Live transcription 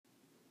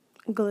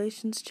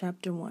Galatians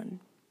chapter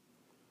 1.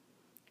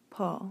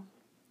 Paul,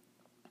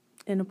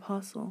 an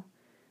apostle,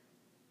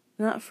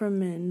 not from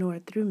men nor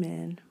through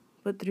man,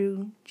 but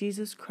through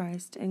Jesus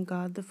Christ and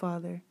God the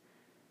Father,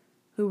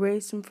 who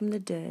raised him from the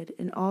dead,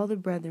 and all the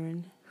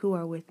brethren who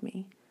are with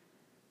me.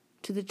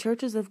 To the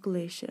churches of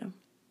Galatia,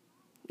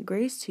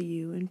 grace to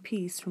you and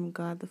peace from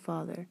God the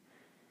Father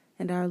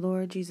and our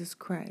Lord Jesus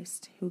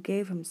Christ, who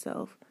gave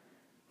himself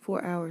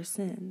for our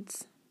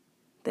sins,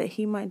 that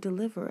he might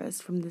deliver us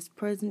from this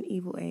present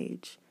evil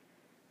age,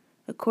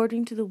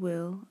 according to the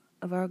will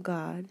of our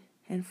God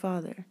and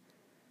Father,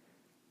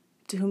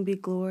 to whom be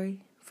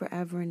glory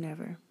forever and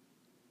ever.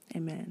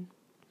 Amen.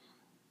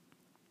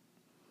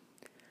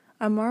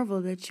 I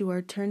marvel that you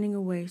are turning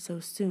away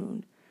so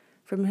soon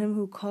from him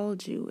who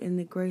called you in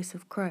the grace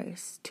of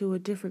Christ to a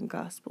different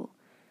gospel,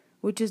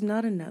 which is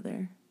not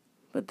another,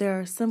 but there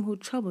are some who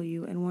trouble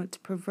you and want to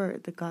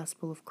pervert the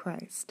gospel of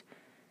Christ.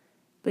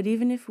 But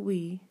even if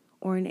we,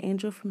 or an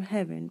angel from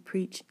heaven,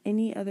 preach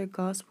any other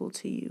gospel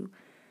to you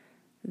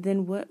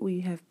than what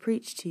we have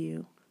preached to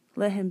you,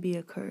 let him be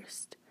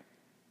accursed.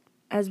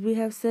 As we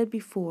have said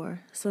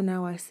before, so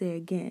now I say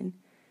again,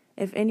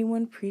 if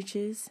anyone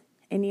preaches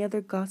any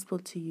other gospel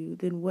to you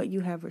than what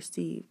you have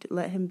received,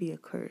 let him be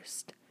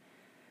accursed.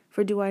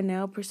 For do I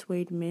now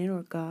persuade men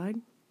or God,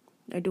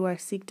 or do I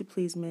seek to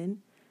please men?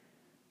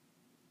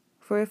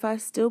 For if I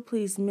still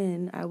pleased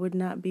men, I would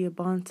not be a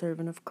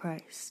bondservant of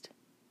Christ.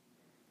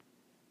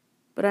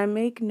 But I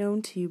make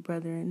known to you,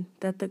 brethren,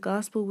 that the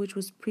gospel which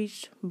was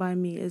preached by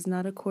me is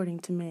not according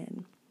to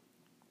man.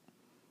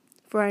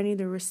 For I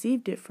neither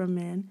received it from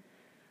man,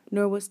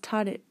 nor was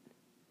taught it,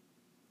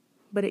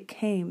 but it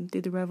came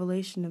through the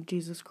revelation of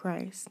Jesus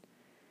Christ.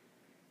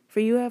 For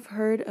you have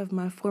heard of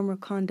my former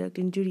conduct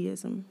in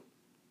Judaism,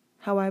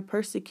 how I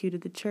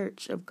persecuted the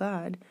church of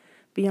God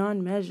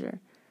beyond measure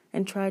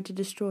and tried to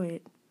destroy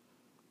it.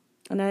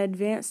 And I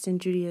advanced in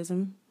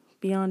Judaism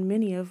beyond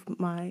many of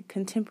my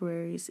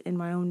contemporaries in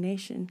my own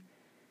nation,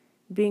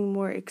 being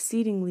more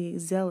exceedingly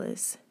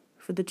zealous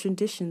for the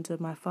traditions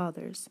of my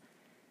fathers.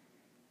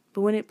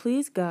 But when it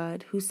pleased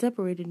God, who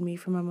separated me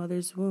from my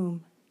mother's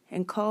womb,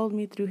 and called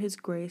me through his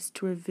grace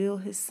to reveal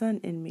his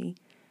Son in me,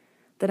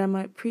 that I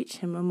might preach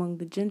him among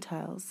the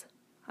Gentiles,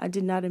 I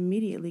did not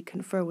immediately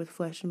confer with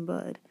flesh and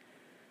blood,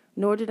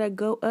 nor did I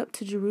go up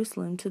to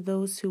Jerusalem to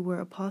those who were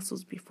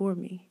apostles before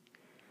me.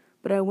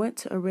 But I went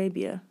to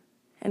Arabia,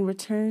 and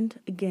returned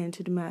again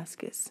to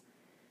Damascus.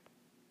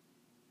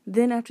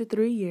 Then after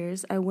 3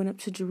 years I went up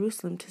to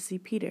Jerusalem to see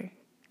Peter,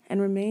 and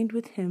remained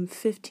with him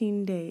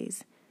 15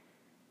 days.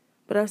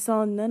 But I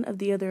saw none of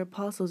the other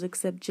apostles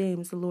except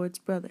James, the Lord's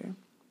brother.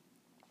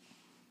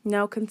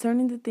 Now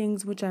concerning the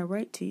things which I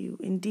write to you,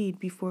 indeed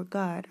before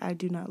God I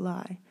do not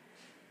lie.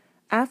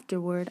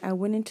 Afterward I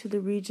went into the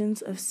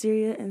regions of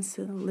Syria and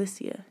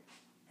Cilicia,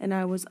 and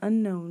I was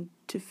unknown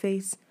to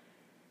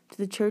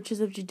the churches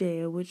of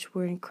Judea which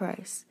were in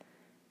Christ.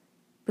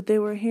 But they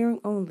were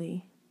hearing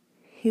only,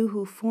 he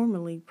who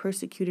formerly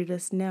persecuted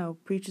us now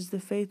preaches the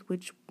faith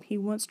which he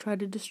once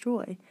tried to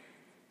destroy,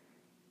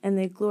 and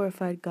they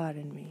glorified God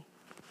in me.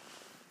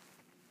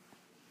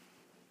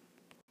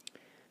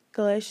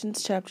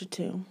 Galatians chapter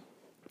 2.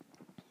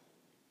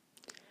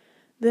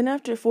 Then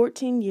after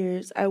 14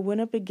 years I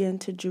went up again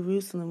to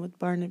Jerusalem with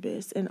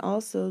Barnabas, and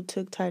also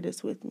took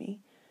Titus with me.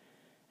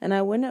 And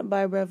I went up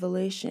by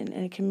revelation,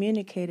 and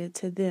communicated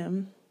to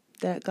them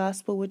that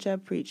gospel which I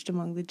preached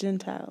among the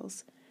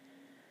Gentiles,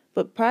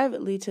 but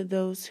privately to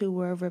those who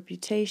were of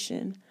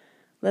reputation,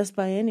 lest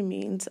by any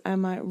means I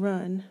might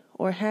run,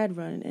 or had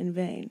run, in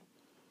vain.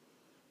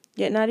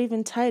 Yet not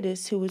even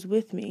Titus, who was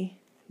with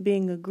me,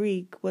 being a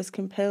Greek, was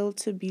compelled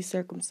to be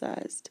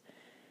circumcised.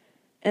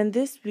 And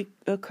this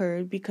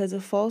occurred because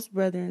of false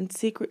brethren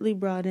secretly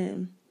brought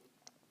in,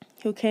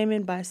 who came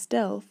in by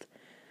stealth,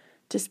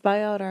 to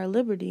spy out our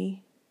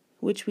liberty,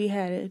 which we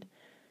have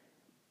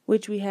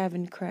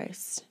in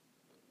Christ,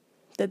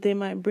 that they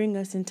might bring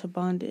us into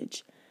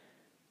bondage,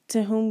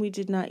 to whom we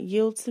did not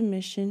yield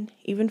submission,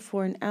 even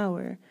for an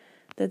hour,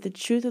 that the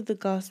truth of the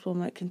gospel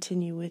might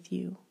continue with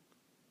you.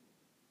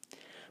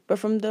 But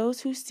from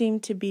those who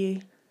seemed to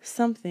be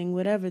something,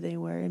 whatever they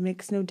were, it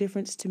makes no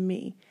difference to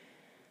me.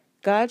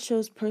 God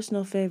shows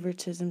personal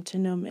favoritism to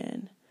no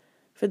man.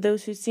 For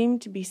those who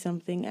seemed to be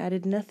something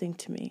added nothing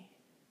to me.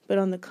 But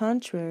on the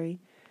contrary,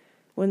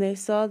 when they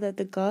saw that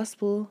the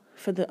gospel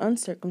for the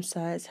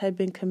uncircumcised had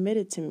been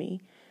committed to me,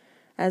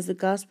 as the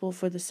gospel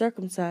for the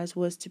circumcised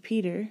was to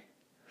Peter,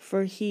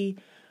 for he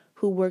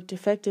who worked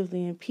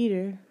effectively in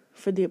Peter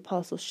for the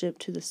apostleship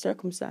to the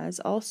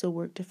circumcised also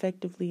worked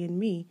effectively in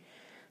me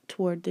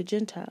toward the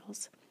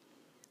Gentiles.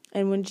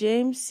 And when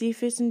James,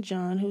 Cephas, and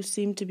John, who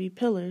seemed to be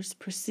pillars,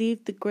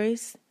 perceived the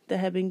grace that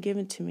had been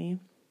given to me,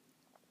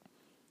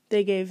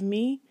 they gave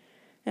me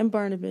and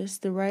Barnabas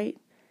the right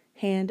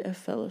hand of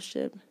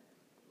fellowship,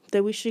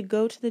 that we should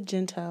go to the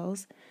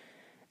Gentiles,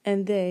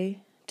 and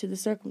they to the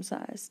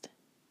circumcised.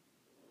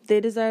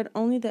 They desired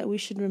only that we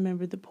should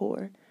remember the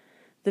poor,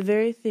 the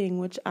very thing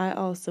which I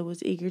also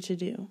was eager to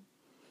do.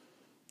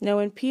 Now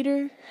when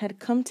Peter had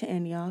come to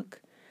Antioch,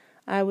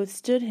 I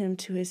withstood him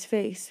to his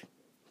face,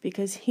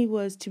 because he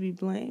was to be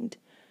blamed.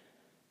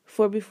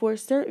 For before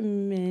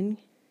certain men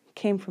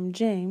came from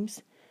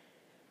James,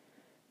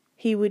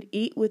 he would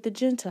eat with the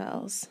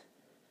Gentiles.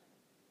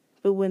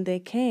 But when they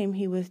came,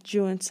 he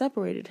withdrew and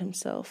separated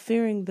himself,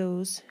 fearing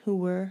those who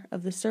were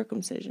of the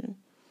circumcision.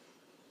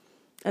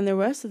 And the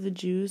rest of the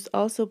Jews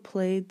also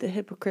played the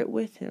hypocrite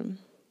with him,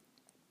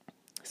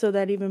 so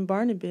that even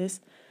Barnabas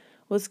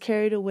was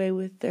carried away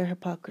with their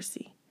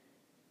hypocrisy.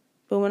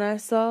 But when I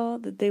saw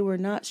that they were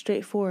not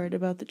straightforward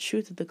about the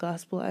truth of the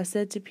gospel, I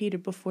said to Peter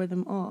before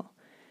them all,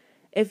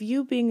 "If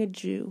you, being a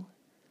Jew,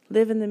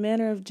 live in the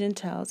manner of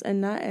Gentiles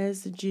and not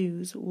as the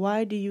Jews,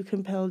 why do you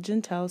compel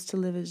Gentiles to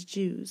live as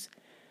Jews?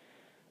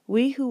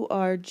 We who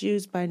are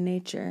Jews by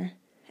nature,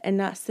 and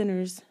not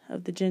sinners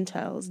of the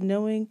Gentiles,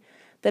 knowing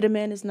that a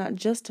man is not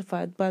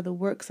justified by the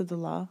works of the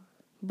law,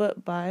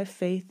 but by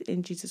faith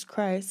in Jesus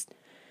Christ,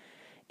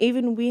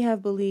 even we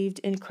have believed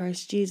in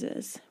Christ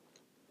Jesus,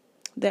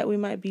 that we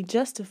might be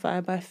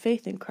justified by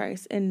faith in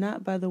Christ, and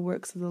not by the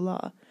works of the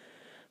law.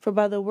 For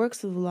by the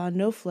works of the law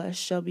no flesh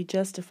shall be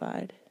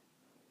justified.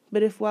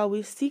 But if while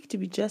we seek to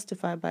be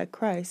justified by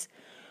Christ,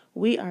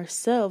 we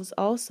ourselves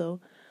also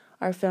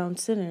are found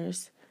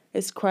sinners,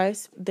 is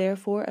Christ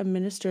therefore a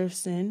minister of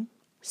sin?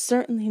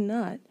 Certainly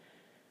not.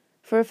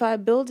 For if I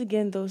build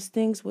again those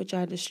things which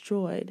I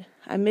destroyed,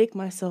 I make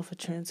myself a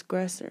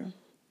transgressor.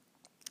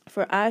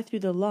 For I through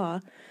the law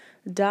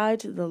died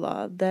to the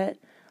law, that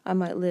I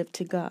might live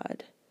to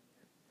God.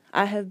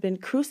 I have been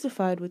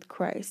crucified with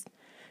Christ.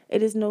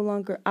 It is no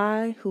longer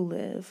I who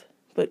live,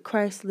 but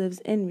Christ lives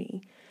in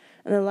me.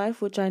 And the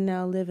life which I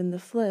now live in the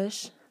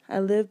flesh, I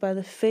live by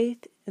the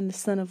faith in the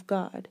Son of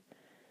God,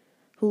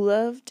 who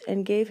loved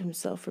and gave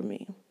himself for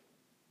me.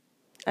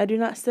 I do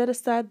not set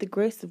aside the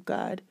grace of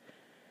God,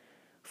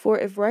 for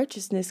if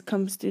righteousness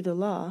comes through the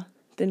law,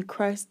 then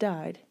Christ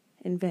died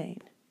in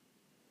vain."